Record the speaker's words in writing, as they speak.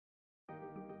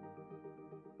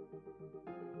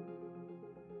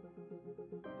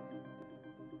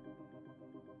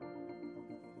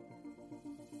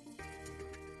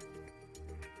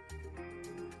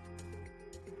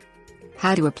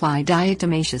How to apply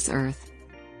diatomaceous earth.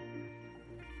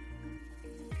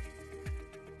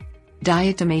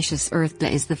 Diatomaceous earth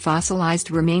is the fossilized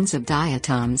remains of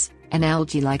diatoms, an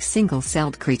algae-like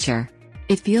single-celled creature.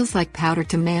 It feels like powder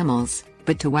to mammals,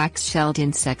 but to wax-shelled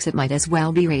insects it might as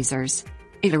well be razors.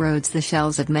 It erodes the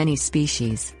shells of many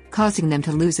species, causing them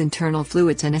to lose internal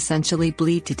fluids and essentially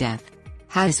bleed to death.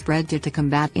 How to spread it to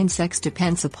combat insects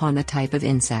depends upon the type of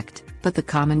insect, but the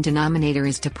common denominator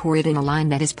is to pour it in a line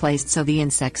that is placed so the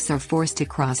insects are forced to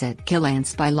cross it. Kill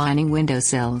ants by lining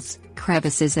windowsills,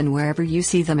 crevices and wherever you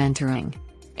see them entering.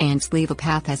 Ants leave a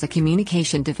path as a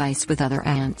communication device with other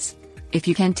ants. If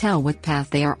you can tell what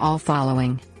path they are all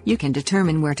following, you can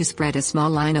determine where to spread a small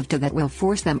line of dough that will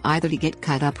force them either to get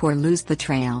cut up or lose the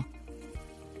trail.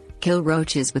 Kill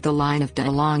roaches with a line of dough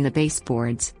along the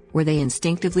baseboards, where they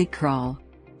instinctively crawl.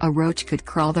 A roach could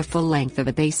crawl the full length of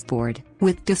a baseboard,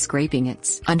 with dough scraping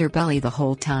its underbelly the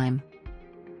whole time.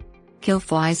 Kill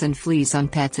flies and fleas on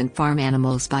pets and farm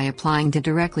animals by applying dough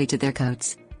directly to their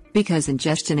coats. Because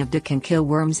ingestion of dough can kill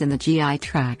worms in the GI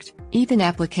tract, even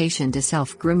application to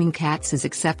self-grooming cats is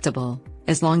acceptable,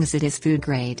 as long as it is food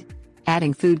grade.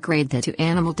 Adding food grade dough to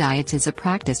animal diets is a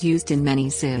practice used in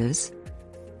many zoos.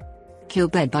 Kill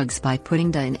bedbugs by putting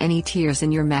dough in any tiers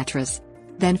in your mattress.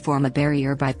 Then form a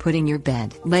barrier by putting your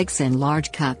bed legs in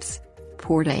large cups.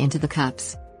 Pour dough into the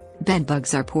cups.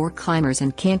 Bedbugs are poor climbers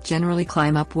and can't generally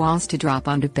climb up walls to drop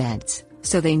onto beds,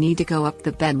 so they need to go up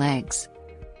the bed legs.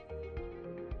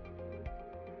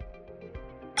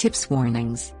 Tips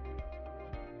warnings.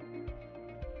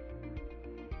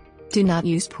 Do not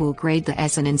use pool-grade dough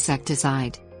as an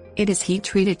insecticide. It is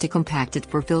heat-treated to compact it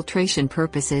for filtration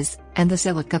purposes, and the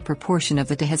silica proportion of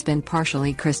the dough has been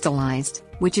partially crystallized,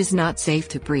 which is not safe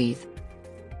to breathe.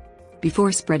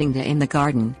 Before spreading dough in the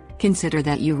garden, consider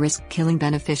that you risk killing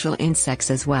beneficial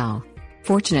insects as well.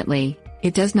 Fortunately,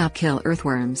 it does not kill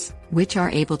earthworms, which are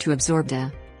able to absorb dough.